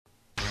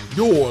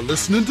You're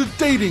listening to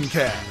Dating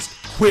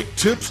Cast, quick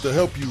tips to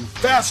help you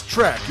fast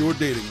track your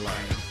dating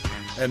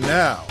life. And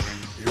now,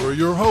 here are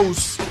your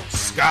hosts,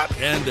 Scott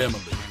and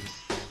Emily.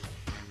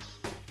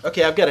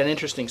 Okay, I've got an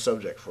interesting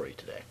subject for you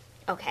today.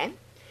 Okay.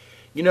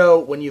 You know,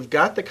 when you've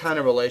got the kind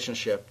of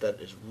relationship that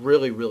is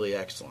really, really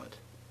excellent,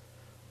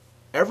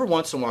 every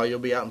once in a while you'll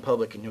be out in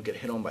public and you'll get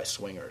hit on by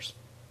swingers.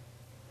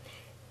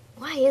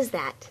 Why is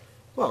that?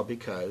 Well,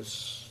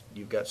 because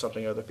you've got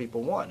something other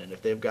people want, and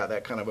if they've got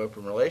that kind of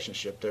open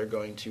relationship, they're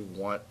going to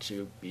want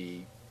to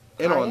be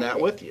in on that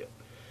with you.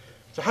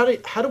 So how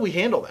do we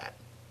handle that?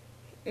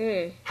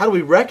 How do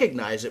we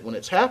recognize it when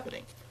it's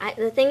happening?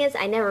 The thing is,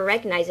 I never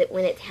recognize it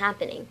when it's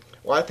happening.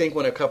 Well, I think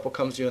when a couple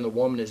comes to you and the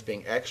woman is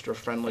being extra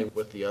friendly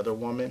with the other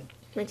woman,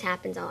 Which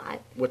happens a lot.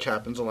 which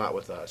happens a lot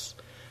with us.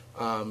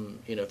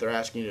 If they're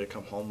asking you to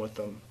come home with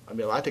them,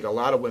 I think a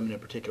lot of women in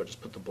particular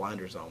just put the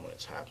blinders on when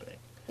it's happening.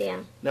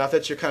 Yeah. Now, if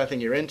that's your kind of thing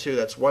you're into,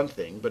 that's one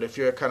thing. But if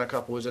you're a kind of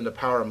couple who's into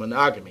power and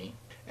monogamy,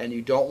 and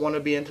you don't want to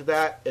be into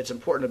that, it's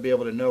important to be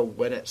able to know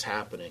when it's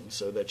happening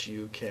so that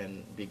you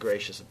can be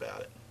gracious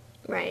about it.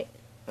 Right.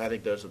 I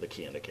think those are the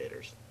key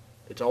indicators.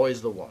 It's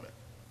always the woman.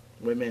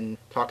 Women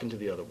talking to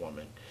the other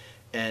woman.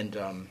 And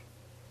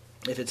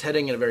if it's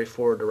heading in a very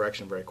forward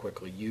direction very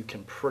quickly, you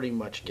can pretty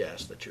much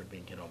guess that you're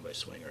being hit on by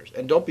swingers.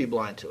 And don't be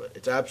blind to it.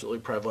 It's absolutely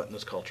prevalent in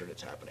this culture and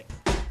it's happening.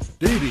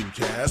 Dating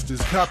Cast is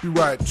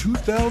copyright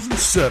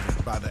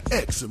 2007 by the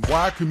X and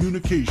Y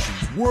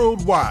Communications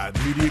Worldwide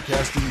Media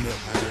Casting Network.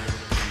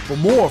 For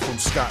more from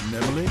Scott and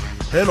Emily,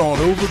 head on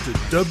over to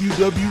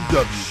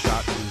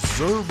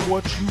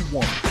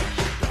www.deservewhatyouwant.com.